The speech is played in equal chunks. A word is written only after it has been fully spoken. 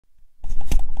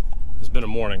been a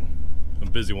morning, a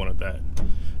busy one at that.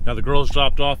 Now the girls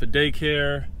dropped off at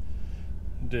daycare,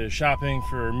 did shopping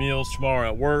for meals tomorrow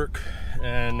at work,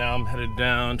 and now I'm headed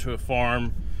down to a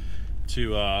farm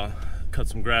to cut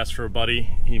some grass for a buddy.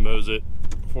 He mows it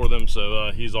for them,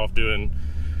 so he's off doing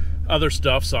other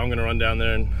stuff, so I'm gonna run down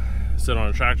there and sit on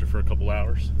a tractor for a couple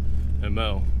hours and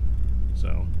mow.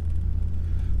 So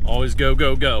always go,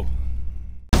 go, go.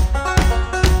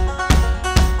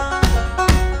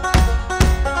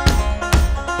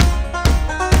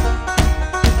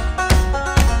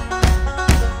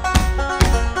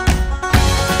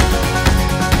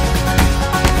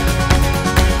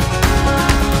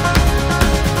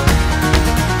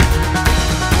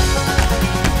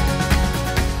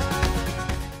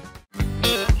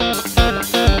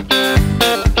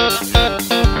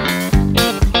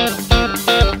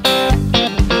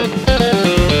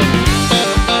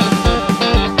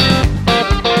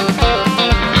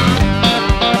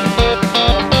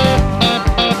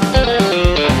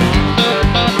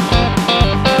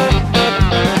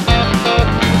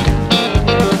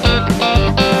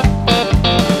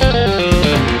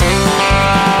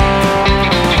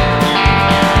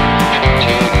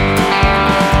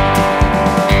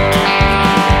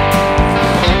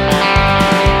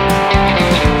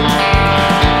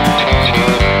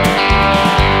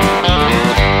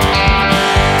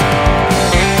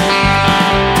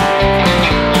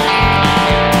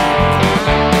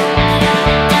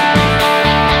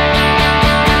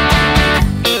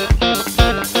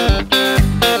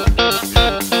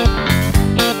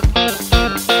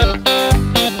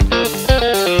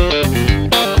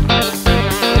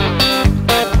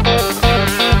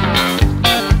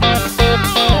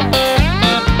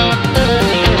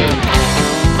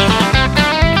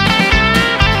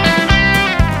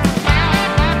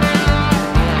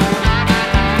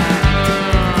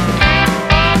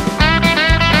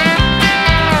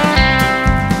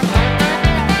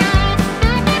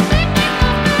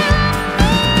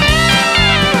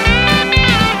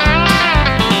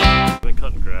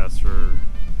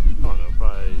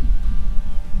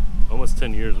 Almost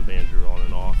 10 years with Andrew on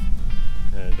and off,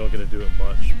 and don't get to do it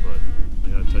much, but I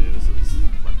gotta tell you, this is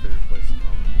my favorite place to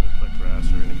come to cut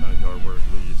grass or any kind of yard work,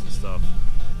 leaves and stuff.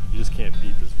 You just can't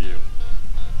beat this view.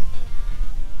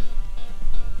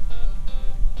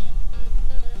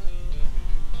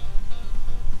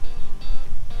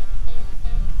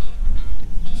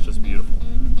 It's just beautiful.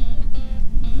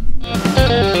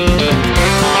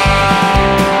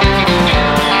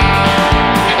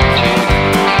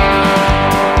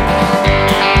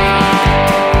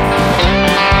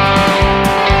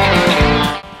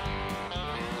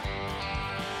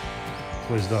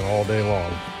 What he's done all day long.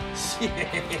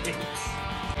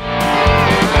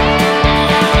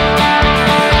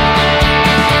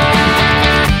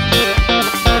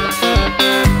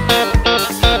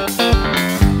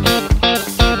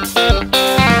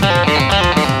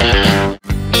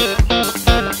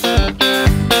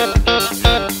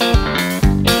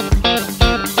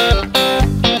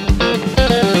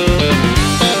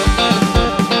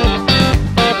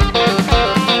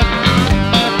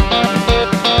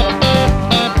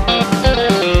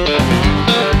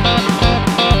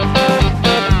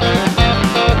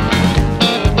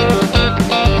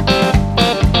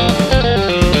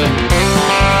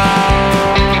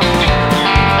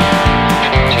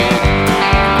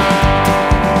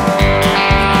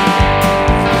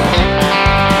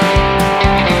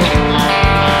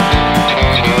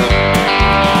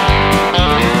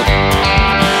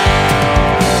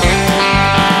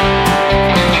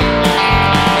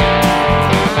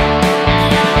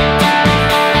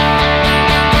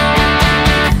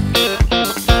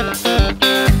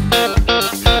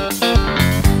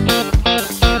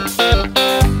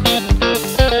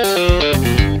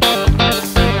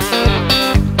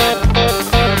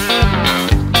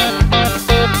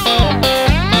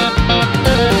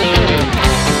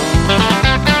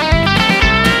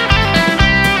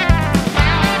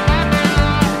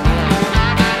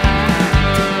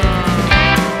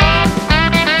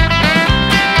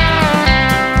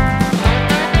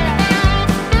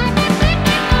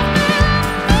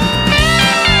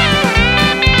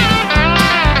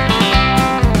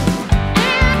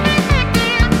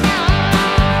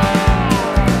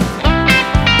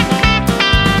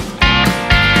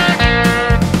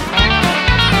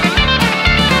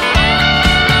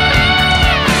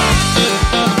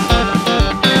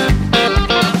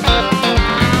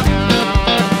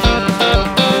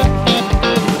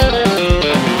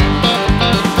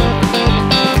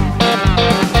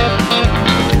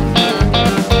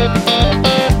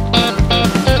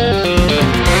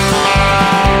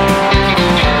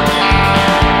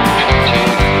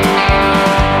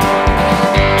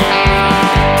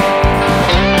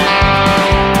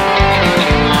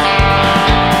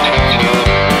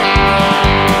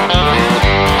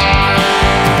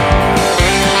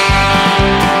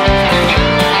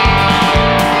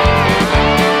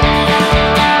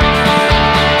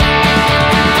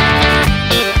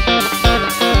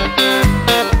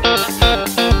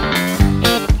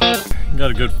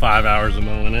 5 hours of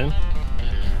mowing in.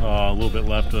 A little bit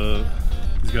left.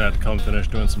 He's gonna have to come finish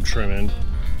doing some trimming,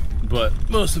 but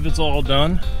most of it's all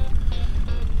done.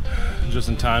 Just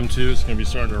in time too. It's gonna be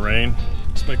starting to rain.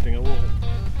 Expecting a little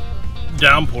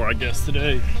downpour, I guess,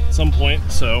 today at some point.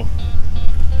 So,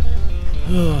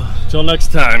 till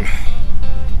next time.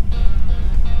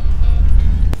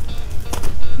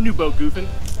 New boat goofing.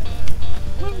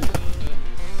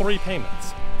 3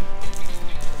 payments.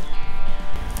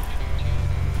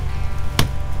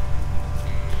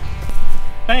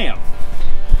 Bam!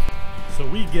 So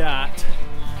we got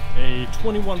a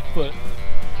 21-foot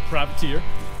privateer.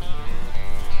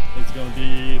 It's gonna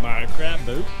be my crab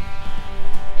boat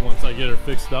once I get her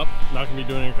fixed up. Not gonna be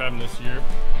doing any crabbing this year.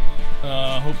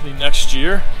 Hopefully next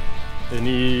year. It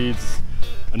needs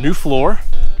a new floor,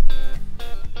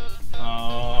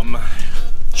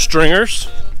 stringers,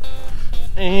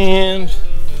 and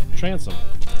transom.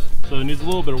 So it needs a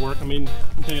little bit of work. I mean,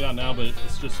 I can take it out now, but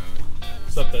it's just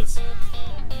stuff that's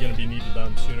gonna be needed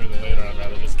done sooner than later. I'd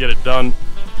rather just get it done,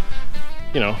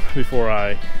 you know, before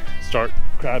I start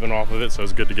crabbing off of it, so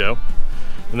it's good to go.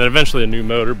 And then eventually a new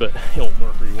motor, but the old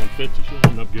Mercury 150 should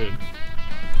end up good.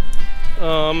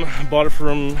 Bought it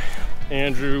from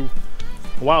Andrew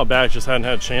a while back, just hadn't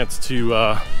had a chance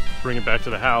to bring it back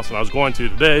to the house, and I was going to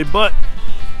today, but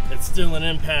it's still an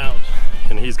impound,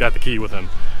 and he's got the key with him.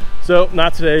 So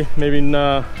not today, maybe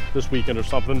this weekend or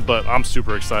something, but I'm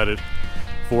super excited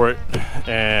for it,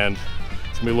 and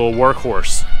it's gonna be a little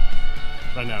workhorse.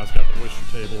 Right now it's got the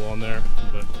oyster table on there,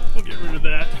 but we'll get rid of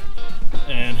that,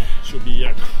 and she'll be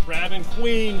a crabbing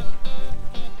queen.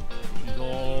 She's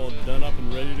all done up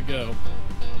and ready to go.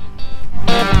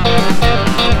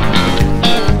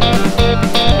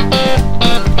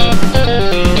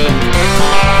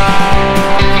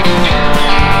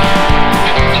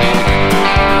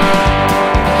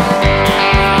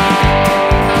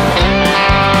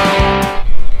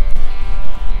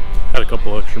 Had a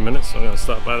couple extra minutes, so I'm gonna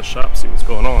stop by the shop, see what's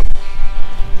going on.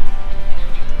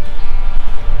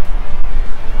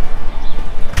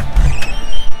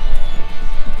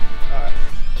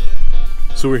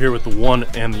 So we're here with the one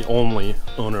and the only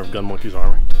owner of Gun Monkeys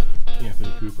Armory,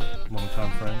 Anthony Cooper,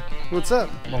 longtime friend. What's up?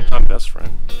 Longtime best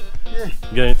friend. Yeah.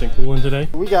 You got anything cool in today?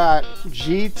 We got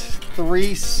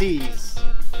G3Cs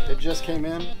that just came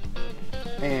in,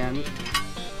 and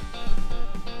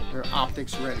they're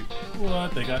optics ready.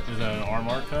 What they got? Is that an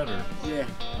Armory cut or? Yeah.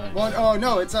 Nice. Well, oh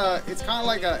no, it's kind of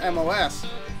like a MOS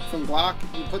from Glock.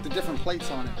 You put the different plates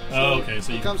on it. So oh, okay.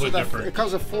 So you can put different. It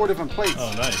comes with 4 different plates.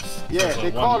 Oh, nice. Yeah, so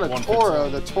they call it a Toro,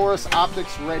 the Taurus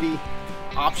Optics Ready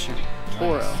option.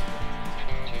 Toro. Nice.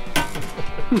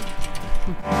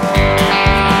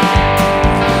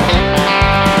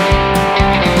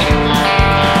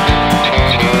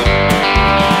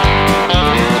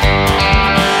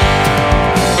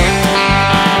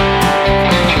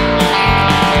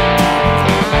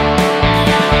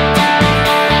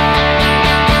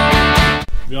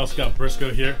 We also got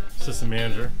Briscoe here, assistant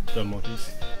manager, Gun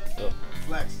Monkeys. So.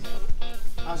 Flex.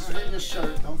 I was just reading this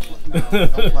shirt. Don't flex.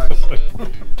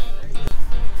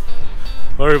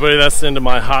 Well, everybody, that's the end of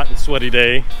my hot and sweaty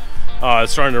day.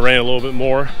 It's starting to rain a little bit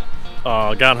more.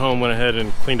 Got home, went ahead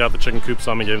and cleaned out the chicken coop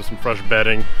some and gave them some fresh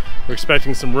bedding. We're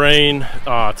expecting some rain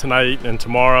tonight and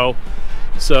tomorrow.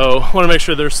 So I want to make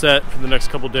sure they're set for the next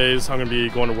couple days. I'm going to be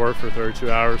going to work for 32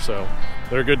 hours, so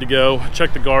they're good to go.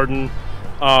 Check the garden.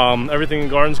 Everything in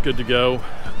the garden's good to go.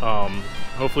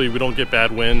 Hopefully we don't get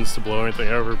bad winds to blow anything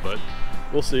over, but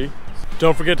we'll see.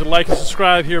 Don't forget to like and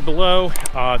subscribe here below.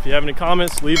 If you have any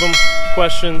comments, leave them.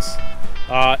 Questions,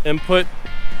 input,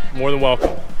 more than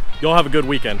welcome. Y'all have a good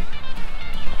weekend.